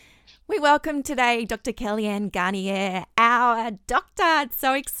We welcome today Dr. Kellyanne Garnier, our doctor. It's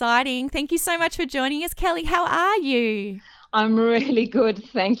so exciting. Thank you so much for joining us, Kelly. How are you? I'm really good,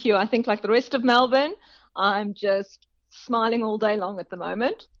 thank you. I think like the rest of Melbourne, I'm just smiling all day long at the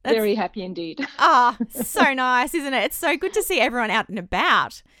moment. Very happy indeed. So nice, isn't it? It's so good to see everyone out and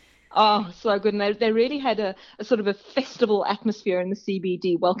about. Oh, so good. And they really had a sort of a festival atmosphere in the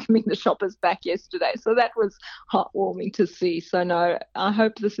CBD welcoming the shoppers back yesterday. So that was heartwarming to see. So no, I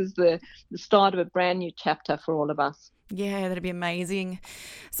hope this is the start of a brand new chapter for all of us. Yeah, that'd be amazing.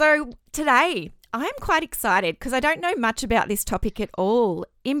 So today, I'm quite excited because I don't know much about this topic at all.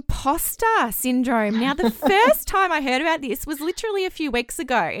 Imposter syndrome. Now, the first time I heard about this was literally a few weeks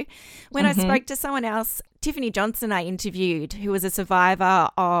ago when I spoke to someone else, Tiffany Johnson, I interviewed, who was a survivor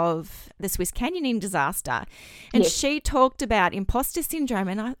of the Swiss Canyoning disaster. And she talked about imposter syndrome,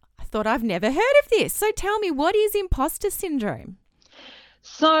 and I thought, I've never heard of this. So tell me, what is imposter syndrome?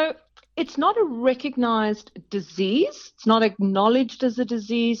 So it's not a recognized disease. It's not acknowledged as a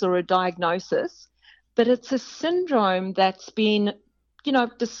disease or a diagnosis, but it's a syndrome that's been,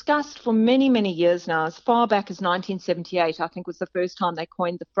 discussed for many, many years now. As far back as 1978, I think was the first time they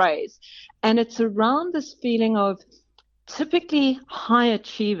coined the phrase. And it's around this feeling of typically high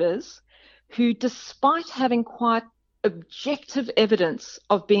achievers who, despite having quite objective evidence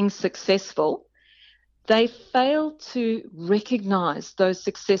of being successful, they fail to recognize those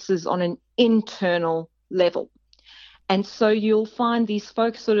successes on an internal level. And so you'll find these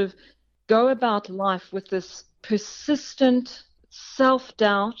folks sort of go about life with this persistent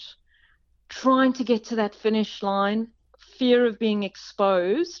self-doubt, trying to get to that finish line, fear of being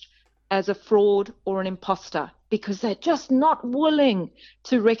exposed as a fraud or an imposter, because they're just not willing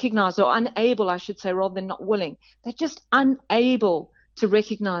to recognize, or unable, I should say, rather than not willing. They're just unable to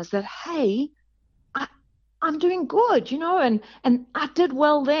recognize that, hey, I'm doing good, and I did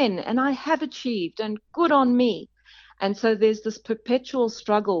well then, and I have achieved, and good on me. And so there's this perpetual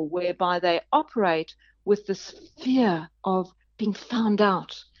struggle whereby they operate with this fear of being found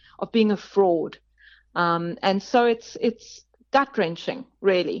out, of being a fraud. And so it's gut-wrenching,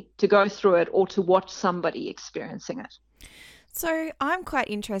 really, to go through it or to watch somebody experiencing it. So I'm quite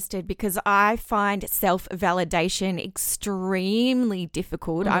interested because I find self-validation extremely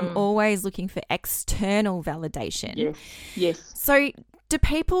difficult. I'm always looking for external validation. Yes. So do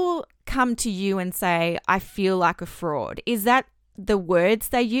people come to you and say, I feel like a fraud? Is that the words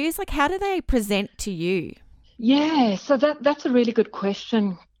they use? Like, how do they present to you? Yeah, so that's a really good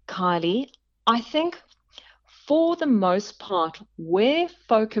question, Kylie. I think for the most part, where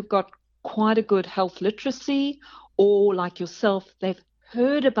folk have got quite a good health literacy, or like yourself, they've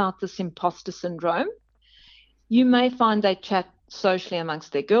heard about this imposter syndrome, you may find they chat socially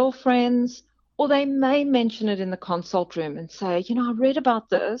amongst their girlfriends, or they may mention it in the consult room and say, I read about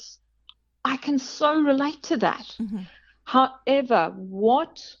this. I can so relate to that. Mm-hmm. However,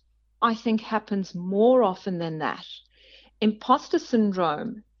 what I think happens more often than that, imposter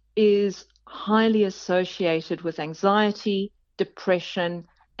syndrome is highly associated with anxiety, depression,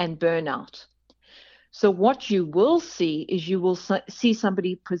 and burnout. So what you will see is you will see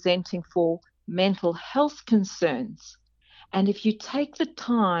somebody presenting for mental health concerns. And if you take the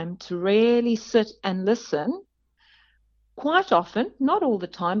time to really sit and listen, quite often, not all the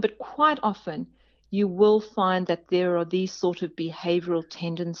time, but quite often, you will find that there are these sort of behavioral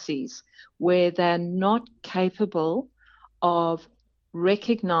tendencies where they're not capable of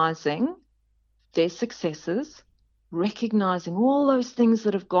recognizing their successes, recognizing all those things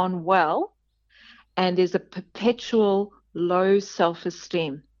that have gone well, and there's a perpetual low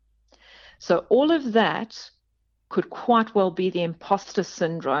self-esteem. So all of that could quite well be the imposter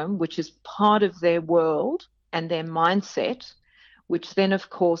syndrome, which is part of their world and their mindset, which then, of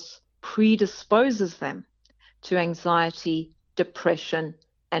course, predisposes them to anxiety, depression,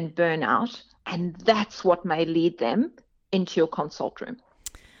 and burnout. And that's what may lead them into your consult room.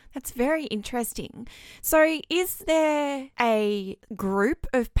 That's very interesting. So is there a group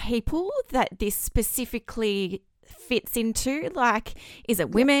of people that this specifically fits into? Like, is it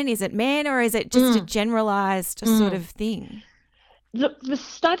women, is it men, or is it just a generalized sort of thing? Look, the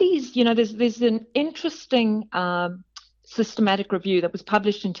studies, there's an interesting systematic review that was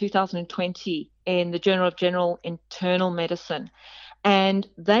published in 2020 in the Journal of General Internal Medicine. And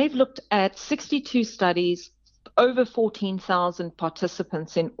they've looked at 62 studies, over 14,000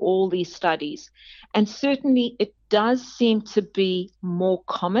 participants in all these studies. And certainly it does seem to be more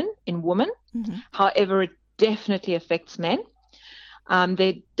common in women. Mm-hmm. However, it definitely affects men.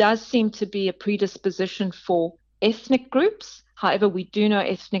 There does seem to be a predisposition for ethnic groups. However, we do know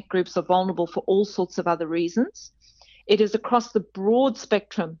ethnic groups are vulnerable for all sorts of other reasons. It is across the broad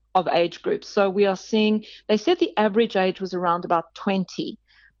spectrum of age groups. So we are seeing, they said the average age was around about 20,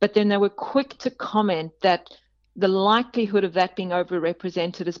 but then they were quick to comment that the likelihood of that being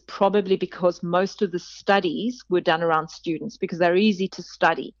overrepresented is probably because most of the studies were done around students because they're easy to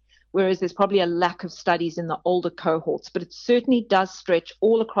study, whereas there's probably a lack of studies in the older cohorts. But it certainly does stretch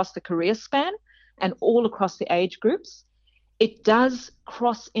all across the career span and all across the age groups. It does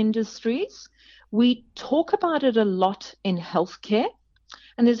cross industries. We talk about it a lot in healthcare,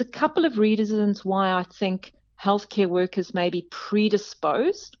 and there's a couple of reasons why I think healthcare workers may be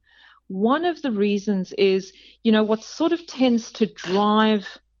predisposed. One of the reasons is, what sort of tends to drive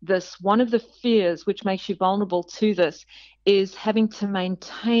this, one of the fears which makes you vulnerable to this is having to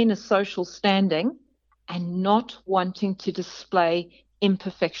maintain a social standing and not wanting to display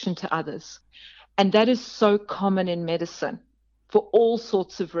imperfection to others. And that is so common in medicine for all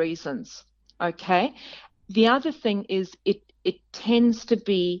sorts of reasons, okay? The other thing is it tends to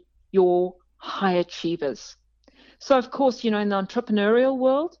be your high achievers. So, of course, in the entrepreneurial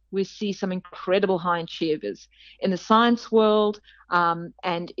world, we see some incredible high achievers. In the science world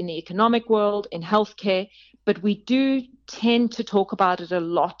and in the economic world, in healthcare, but we do tend to talk about it a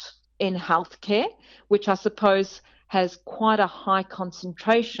lot in healthcare, which I suppose has quite a high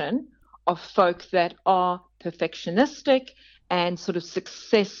concentration of folk that are perfectionistic and sort of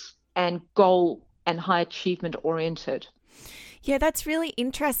success and goal and high achievement oriented. Yeah, that's really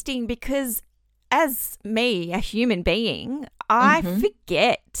interesting because as me, a human being, I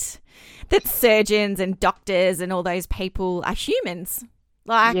forget that surgeons and doctors and all those people are humans.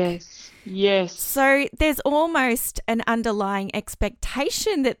 Yes. So there's almost an underlying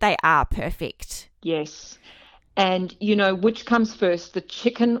expectation that they are perfect. Yes. And, which comes first, the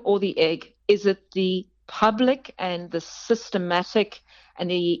chicken or the egg? Is it the public and the systematic and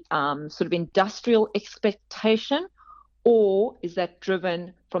the sort of industrial expectation, or is that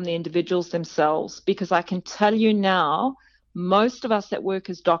driven from the individuals themselves? Because I can tell you now, most of us that work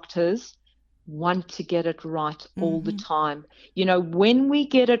as doctors want to get it right all the time. When we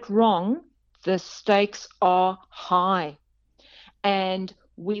get it wrong, the stakes are high. And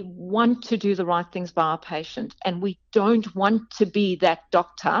we want to do the right things by our patient, and we don't want to be that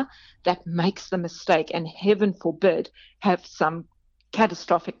doctor that makes the mistake and, heaven forbid, have some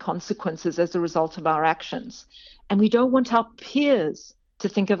catastrophic consequences as a result of our actions. And we don't want our peers to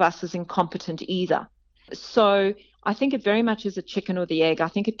think of us as incompetent either. So I think it very much is a chicken or the egg. I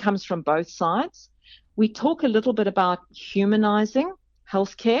think it comes from both sides. We talk a little bit about humanizing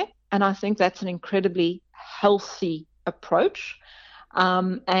healthcare, and I think that's an incredibly healthy approach.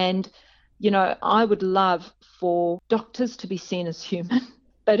 And, I would love for doctors to be seen as human,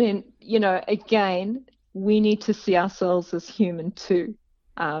 but again, we need to see ourselves as human too.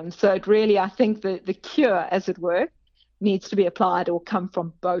 So it really, I think the cure, as it were, needs to be applied or come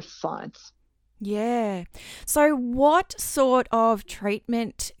from both sides. Yeah. So what sort of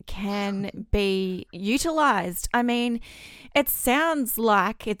treatment can be utilised? I mean, it sounds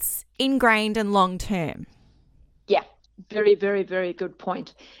like it's ingrained and long-term. Yeah. Very, very, very good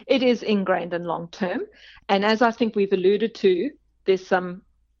point. It is ingrained and long-term. And as I think we've alluded to, there's some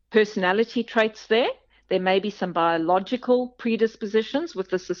personality traits there. There may be some biological predispositions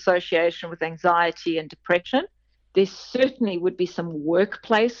with this association with anxiety and depression. There certainly would be some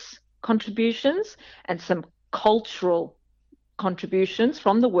workplace contributions and some cultural contributions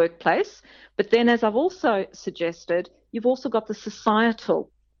from the workplace. But then, as I've also suggested, you've also got the societal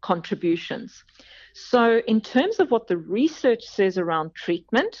contributions. So in terms of what the research says around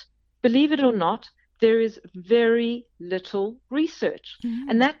treatment, believe it or not, there is very little research.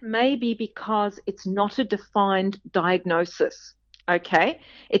 And that may be because it's not a defined diagnosis, okay?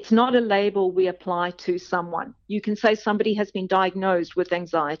 It's not a label we apply to someone. You can say somebody has been diagnosed with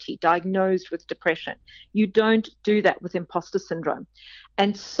anxiety, diagnosed with depression. You don't do that with imposter syndrome.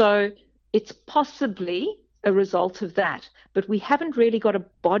 And so it's possibly a result of that, but we haven't really got a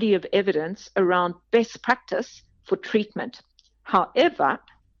body of evidence around best practice for treatment. However,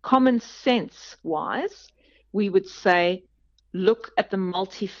 common sense wise, we would say, look at the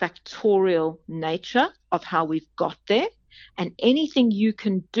multifactorial nature of how we've got there, and anything you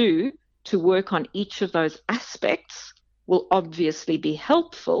can do to work on each of those aspects will obviously be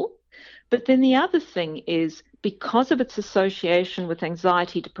helpful. But then the other thing is, because of its association with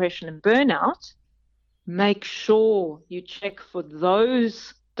anxiety, depression, and burnout, make sure you check for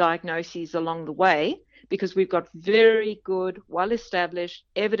those diagnoses along the way, because we've got very good, well-established,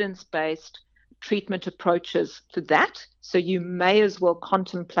 evidence-based treatment approaches for that. So you may as well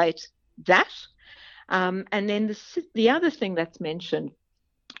contemplate that. And then the other thing that's mentioned,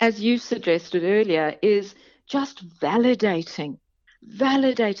 as you suggested earlier, is just validating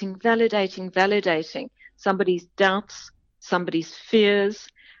somebody's doubts, somebody's fears,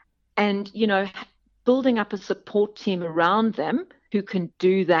 and, building up a support team around them who can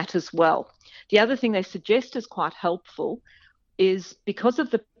do that as well. The other thing they suggest is quite helpful is because of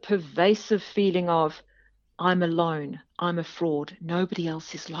the pervasive feeling of, I'm alone, I'm a fraud, nobody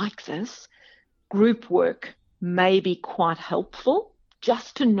else is like this, group work may be quite helpful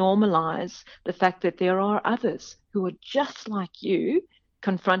just to normalize the fact that there are others who are just like you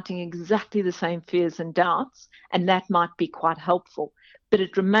confronting exactly the same fears and doubts, and that might be quite helpful. But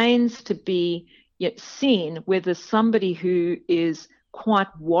it remains to be yet seen whether somebody who is quite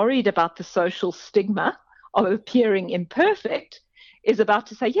worried about the social stigma of appearing imperfect is about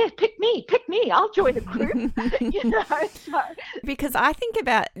to say, yeah, pick me, I'll join a group. Because I think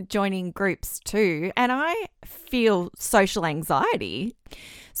about joining groups too, and I feel social anxiety.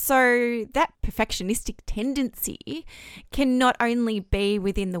 So that perfectionistic tendency can not only be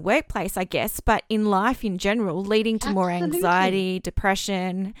within the workplace, I guess, but in life in general, leading to more anxiety,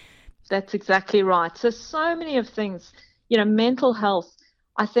 depression. That's exactly right. So many of things, mental health,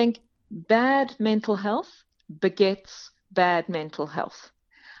 I think bad mental health begets bad mental health.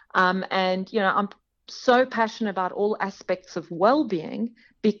 And, I'm so passionate about all aspects of well-being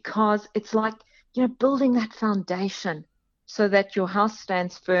because it's like, building that foundation so that your house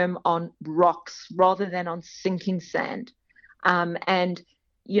stands firm on rocks rather than on sinking sand. And,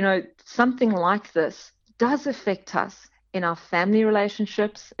 something like this does affect us in our family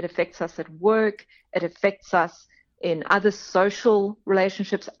relationships. It affects us at work. It affects us in other social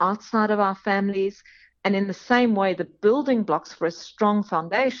relationships outside of our families. And in the same way, the building blocks for a strong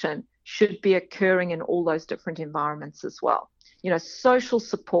foundation should be occurring in all those different environments as well. Social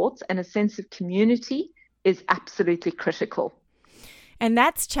supports and a sense of community is absolutely critical. And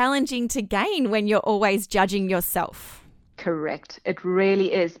that's challenging to gain when you're always judging yourself. Correct. It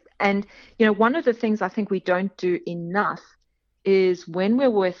really is. And, one of the things I think we don't do enough is when we're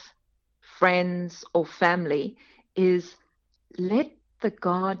with friends or family is let the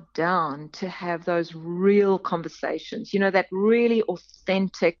guard down to have those real conversations, that really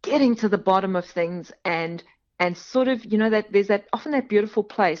authentic, getting to the bottom of things and sort of, that there's often that beautiful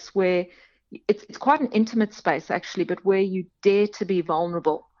place where it's quite an intimate space actually, but where you dare to be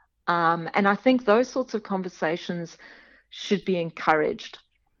vulnerable. And I think those sorts of conversations should be encouraged.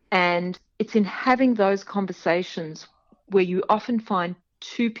 And it's in having those conversations where you often find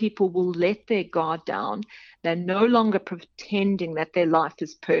two people will let their guard down. They're no longer pretending that their life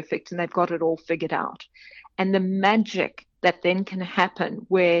is perfect and they've got it all figured out. And the magic that then can happen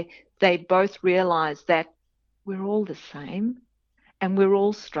where they both realize that we're all the same and we're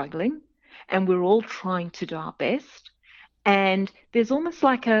all struggling and we're all trying to do our best. And there's almost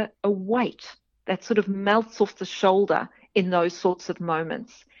like a weight that sort of melts off the shoulder in those sorts of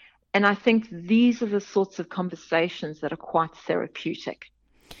moments. And I think these are the sorts of conversations that are quite therapeutic.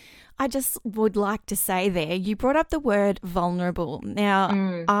 I just would like to say there, you brought up the word vulnerable.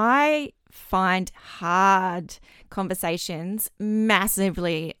 Now, I find hard conversations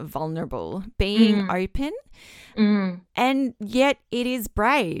massively vulnerable, being open, and yet it is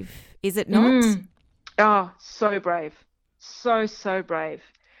brave, is it not? Oh, so brave. So brave.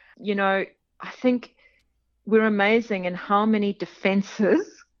 I think we're amazing in how many defenses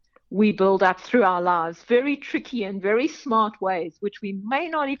we build up through our lives, very tricky and very smart ways, which we may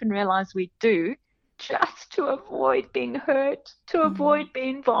not even realize we do, just to avoid being hurt, to avoid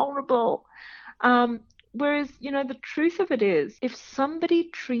being vulnerable. Whereas, the truth of it is, if somebody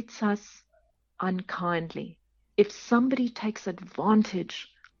treats us unkindly, if somebody takes advantage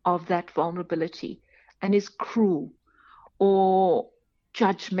of that vulnerability and is cruel or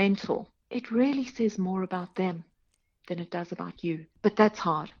judgmental, it really says more about them than it does about you. But that's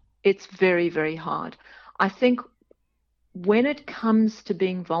hard. It's very, very hard. I think when it comes to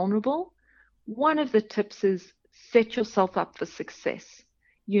being vulnerable, one of the tips is set yourself up for success.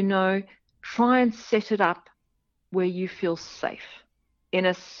 Try and set it up where you feel safe, in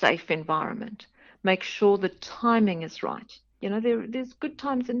a safe environment. Make sure the timing is right. There's good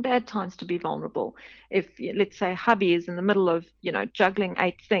times and bad times to be vulnerable. If, let's say, hubby is in the middle of, juggling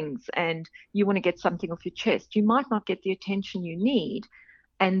 8 things and you want to get something off your chest, you might not get the attention you need.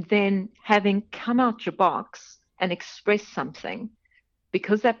 And then having come out your box and express something,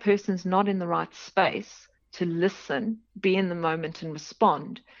 because that person's not in the right space to listen, be in the moment and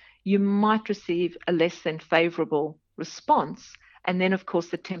respond, you might receive a less than favorable response. And then, of course,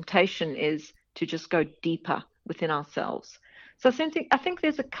 the temptation is to just go deeper within ourselves. So I think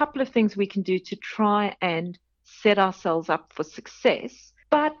there's a couple of things we can do to try and set ourselves up for success.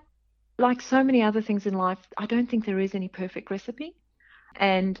 But like so many other things in life, I don't think there is any perfect recipe.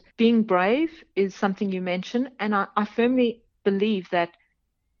 And being brave is something you mentioned. And I firmly believe that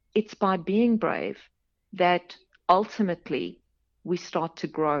it's by being brave that ultimately we start to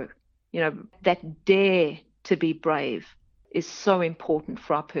grow. That dare to be brave is so important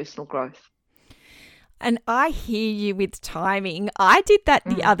for our personal growth. And I hear you with timing. I did that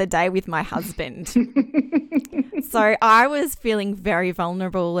the other day with my husband. So I was feeling very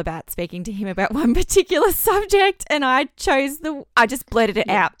vulnerable about speaking to him about one particular subject, and I just blurted it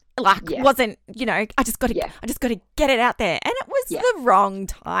out. Wasn't, I just got to get it out there. And it was the wrong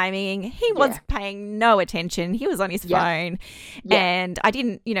timing. He was paying no attention. He was on his phone. And I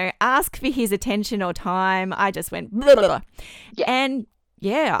didn't, ask for his attention or time. I just went blah, blah, blah. And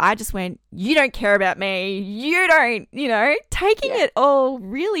I just went, you don't care about me. You don't, taking it all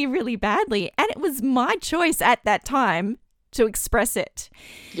really, really badly. And it was my choice at that time to express it.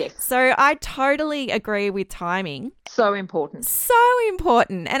 Yes. So I totally agree with timing. So important. So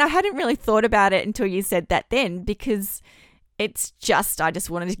important. And I hadn't really thought about it until you said that then, because it's just, I just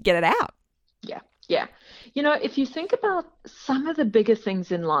wanted to get it out. Yeah. If you think about some of the bigger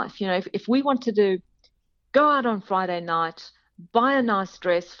things in life, if we wanted to go out on Friday night, buy a nice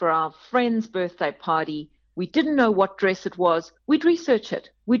dress for our friend's birthday party, we didn't know what dress it was, we'd research it.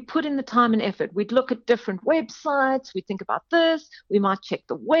 We'd put in the time and effort. We'd look at different websites. We'd think about this. We might check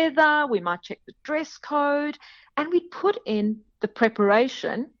the weather. We might check the dress code. And we'd put in the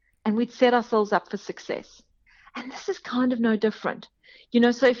preparation and we'd set ourselves up for success. And this is kind of no different.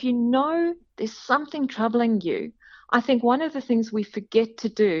 So if you know there's something troubling you, I think one of the things we forget to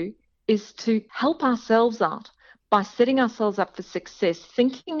do is to help ourselves out by setting ourselves up for success,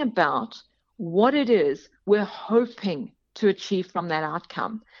 thinking about what it is we're hoping to achieve from that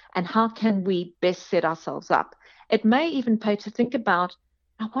outcome and how can we best set ourselves up. It may even pay to think about,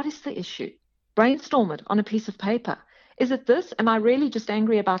 now, what is the issue? Brainstorm it on a piece of paper. Is it this? Am I really just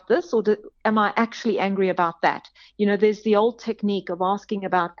angry about this, or am I actually angry about that? There's the old technique of asking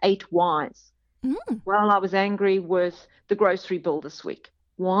about 8 whys. Well, I was angry with the grocery bill this week.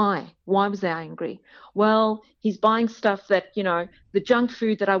 Why? Why was I angry? Well, he's buying stuff that, the junk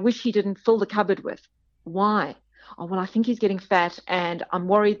food that I wish he didn't fill the cupboard with. Why? Oh, well, I think he's getting fat and I'm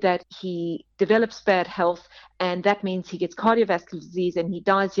worried that he develops bad health and that means he gets cardiovascular disease and he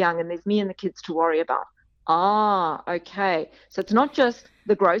dies young and there's me and the kids to worry about. Okay. So it's not just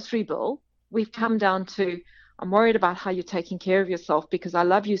the grocery bill. We've come down to, I'm worried about how you're taking care of yourself because I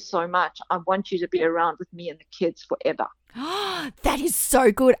love you so much. I want you to be around with me and the kids forever. That is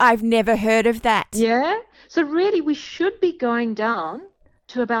so good. I've never heard of that. Yeah. So really we should be going down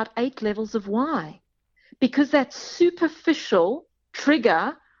to about 8 levels of why. Because that superficial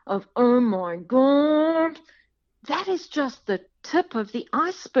trigger of, oh my God, that is just the tip of the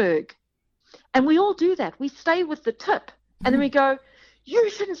iceberg. And we all do that. We stay with the tip. And then we go, you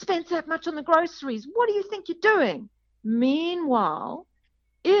shouldn't spend that much on the groceries. What do you think you're doing? Meanwhile,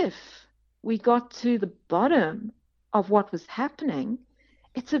 if we got to the bottom of what was happening,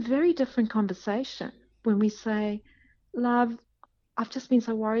 it's a very different conversation when we say, love, I've just been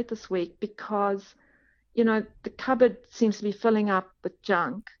so worried this week because the cupboard seems to be filling up with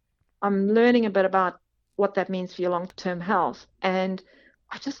junk. I'm learning a bit about what that means for your long-term health. And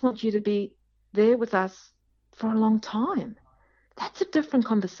I just want you to be there with us for a long time. That's a different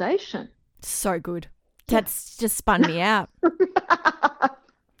conversation. So good. That's just spun me out.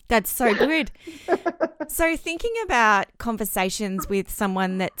 That's so good. So thinking about conversations with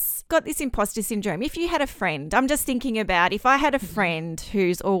someone that's got this imposter syndrome, if you had a friend, I'm just thinking about if I had a friend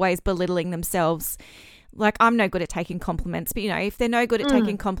who's always belittling themselves, like I'm no good at taking compliments, but if they're no good at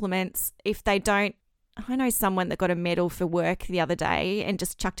taking compliments, if they don't, I know someone that got a medal for work the other day and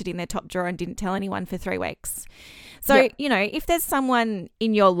just chucked it in their top drawer and didn't tell anyone for 3 weeks. So, if there's someone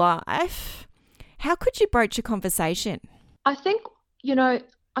in your life, how could you broach a conversation? I think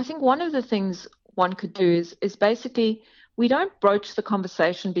one of the things one could do is basically we don't broach the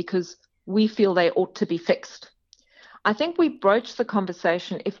conversation because we feel they ought to be fixed. I think we broach the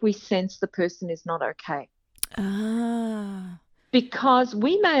conversation if we sense the person is not okay. Because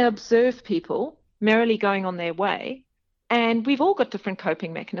we may observe people merrily going on their way, and we've all got different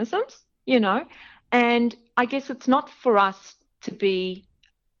coping mechanisms, and I guess it's not for us to be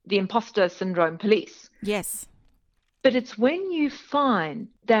the imposter syndrome police. Yes. But it's when you find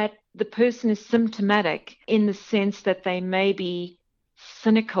that the person is symptomatic in the sense that they may be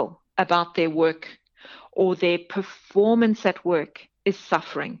cynical about their work, or their performance at work is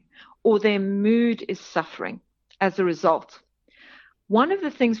suffering, or their mood is suffering as a result. One of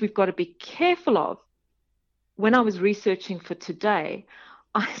the things we've got to be careful of, when I was researching for today,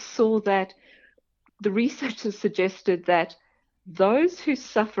 I saw that the researchers suggested that those who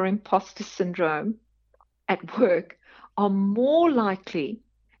suffer imposter syndrome at work are more likely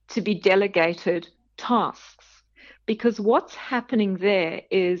to be delegated tasks, because what's happening there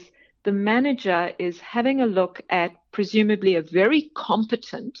is the manager is having a look at presumably a very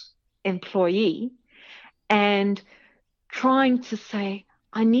competent employee and trying to say,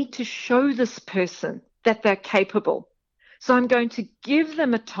 I need to show this person that they're capable. So I'm going to give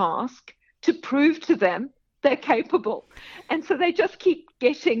them a task to prove to them they're capable. And so they just keep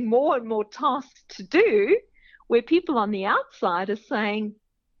getting more and more tasks to do, where people on the outside are saying,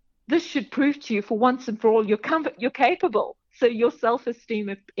 this should prove to you for once and for all you're capable. So your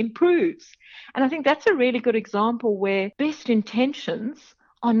self-esteem improves. And I think that's a really good example where best intentions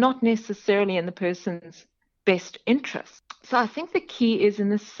are not necessarily in the person's best interest. So I think the key is, in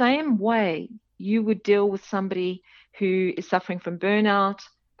the same way you would deal with somebody who is suffering from burnout,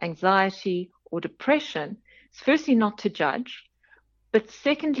 anxiety, or depression, is firstly not to judge, but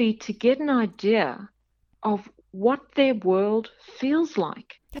secondly to get an idea of what their world feels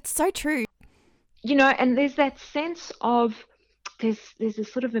like. That's so true. You know, and there's that sense of, there's a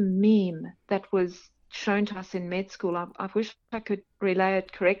sort of a meme that was shown to us in med school. I wish I could relay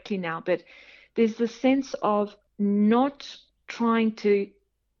it correctly now, but there's the sense of not trying to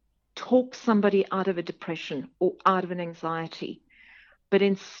talk somebody out of a depression or out of an anxiety, but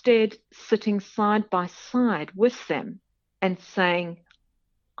instead sitting side by side with them and saying,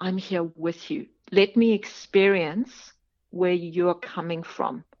 I'm here with you. Let me experience where you're coming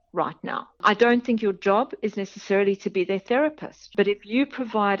from right now. I don't think your job is necessarily to be their therapist, but if you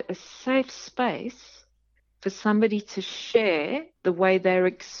provide a safe space for somebody to share the way they're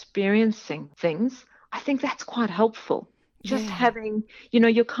experiencing things, I think that's quite helpful. Just having, you know,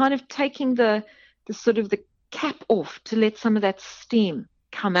 you're kind of taking the sort of the cap off to let some of that steam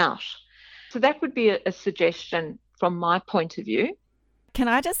come out. So that would be a suggestion from my point of view. Can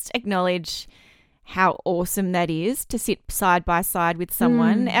I just acknowledge how awesome that is to sit side by side with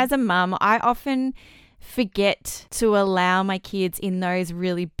someone? As a mum, I often forget to allow my kids in those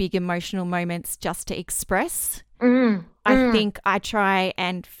really big emotional moments just to express. I think I try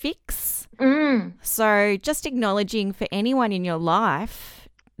and fix. So just acknowledging for anyone in your life,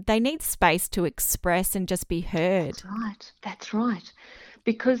 they need space to express and just be heard. That's right.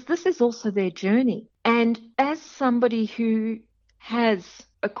 Because this is also their journey. And as somebody who has,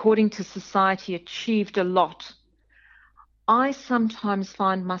 according to society, achieved a lot, I sometimes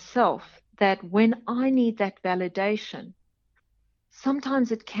find myself that when I need that validation,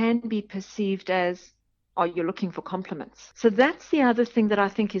 sometimes it can be perceived as, oh, you're looking for compliments. So that's the other thing that I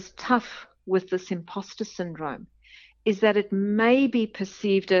think is tough with this imposter syndrome, is that it may be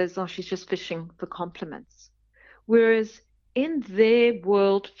perceived as, oh, she's just fishing for compliments. Whereas in their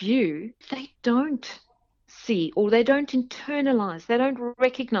worldview, they don't see, or they don't internalize, they don't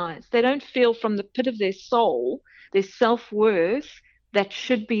recognize, they don't feel from the pit of their soul, their self-worth that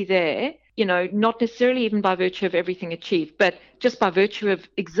should be there, you know, not necessarily even by virtue of everything achieved, but just by virtue of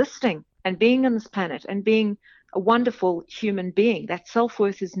existing and being on this planet and being a wonderful human being. That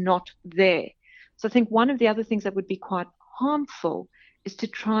self-worth is not there. So I think one of the other things that would be quite harmful is to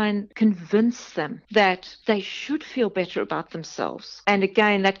try and convince them that they should feel better about themselves. And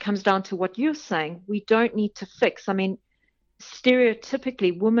again, that comes down to what you're saying. We don't need to fix. I mean,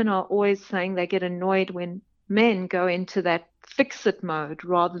 stereotypically, women are always saying they get annoyed when men go into that fix-it mode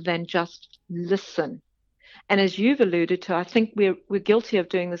rather than just listen. And as you've alluded to, I think we're guilty of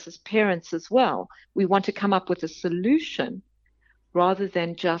doing this as parents as well. We want to come up with a solution rather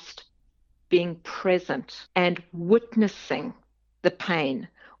than just being present and witnessing the pain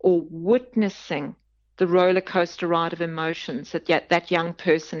or witnessing the roller coaster ride of emotions that young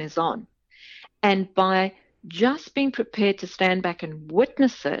person is on. And by just being prepared to stand back and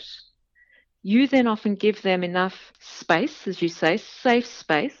witness it, you then often give them enough space, as you say, safe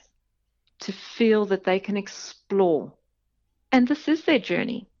space, to feel that they can explore. And this is their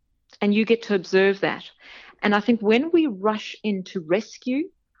journey. And you get to observe that. And I think when we rush in to rescue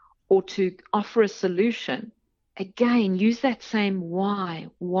or to offer a solution, again, use that same why?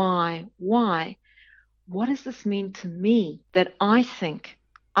 What does this mean to me that I think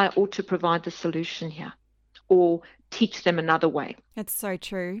I ought to provide the solution here or teach them another way? That's so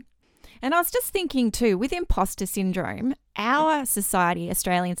true. And I was just thinking too, with imposter syndrome, our society,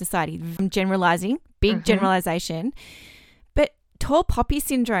 Australian society, I'm generalising, big generalisation, but tall poppy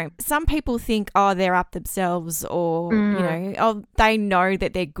syndrome. Some people think, oh, they're up themselves or, you know, oh, they know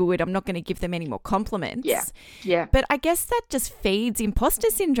that they're good. I'm not going to give them any more compliments. Yeah. But I guess that just feeds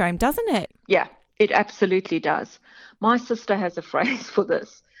imposter syndrome, doesn't it? Yeah, It absolutely does. My sister has a phrase for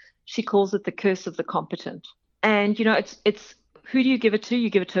this. She calls it the curse of the competent. And, it's who do you give it to?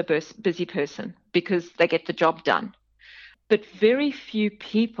 You give it to a busy person because they get the job done. But very few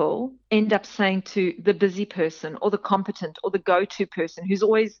people end up saying to the busy person or the competent or the go-to person who's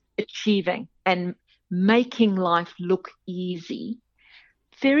always achieving and making life look easy.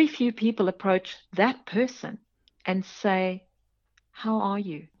 Very few people approach that person and say, how are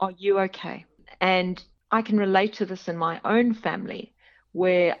you? Are you okay? And I can relate to this in my own family,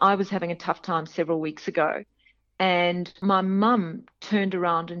 where I was having a tough time several weeks ago. And my mum turned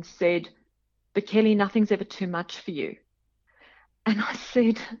around and said, but Kelly, nothing's ever too much for you. And I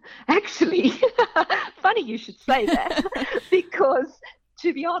said, actually, funny you should say that, because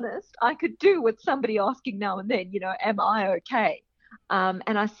to be honest, I could do with somebody asking now and then, am I okay? And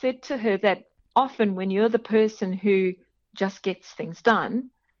I said to her that often when you're the person who just gets things done,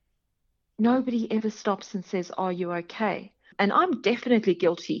 nobody ever stops and says, are you okay? And I'm definitely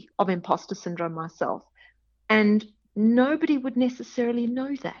guilty of imposter syndrome myself. And nobody would necessarily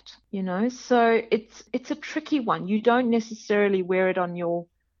know that, so it's a tricky one. You don't necessarily wear it on your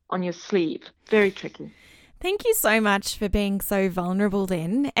sleeve. Very tricky. Thank you so much for being so vulnerable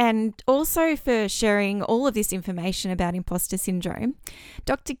then, and also for sharing all of this information about imposter syndrome.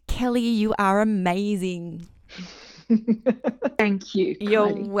 Dr. Kelly, you are amazing. Thank you.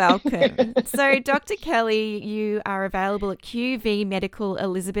 You're welcome. So, Dr. Kelly, you are available at QV Medical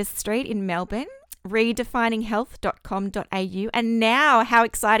Elizabeth Street in Melbourne, redefininghealth.com.au, and now, how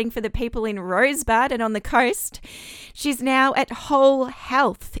exciting for the people in Rosebud and on the coast, she's now at Whole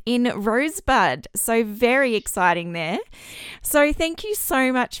Health in Rosebud. So very exciting there. So thank you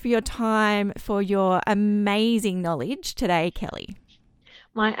so much for your time, for your amazing knowledge today, Kelly.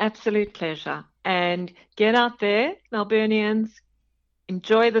 My absolute pleasure. And get out there, Melburnians,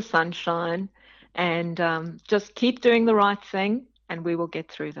 enjoy the sunshine, and just keep doing the right thing, and we will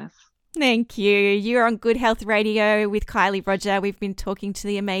get through this. Thank you. You're on Good Health Radio with Kylie Roger. We've been talking to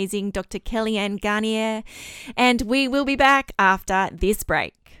the amazing Dr. Kellyanne Garnier, and we will be back after this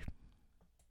break.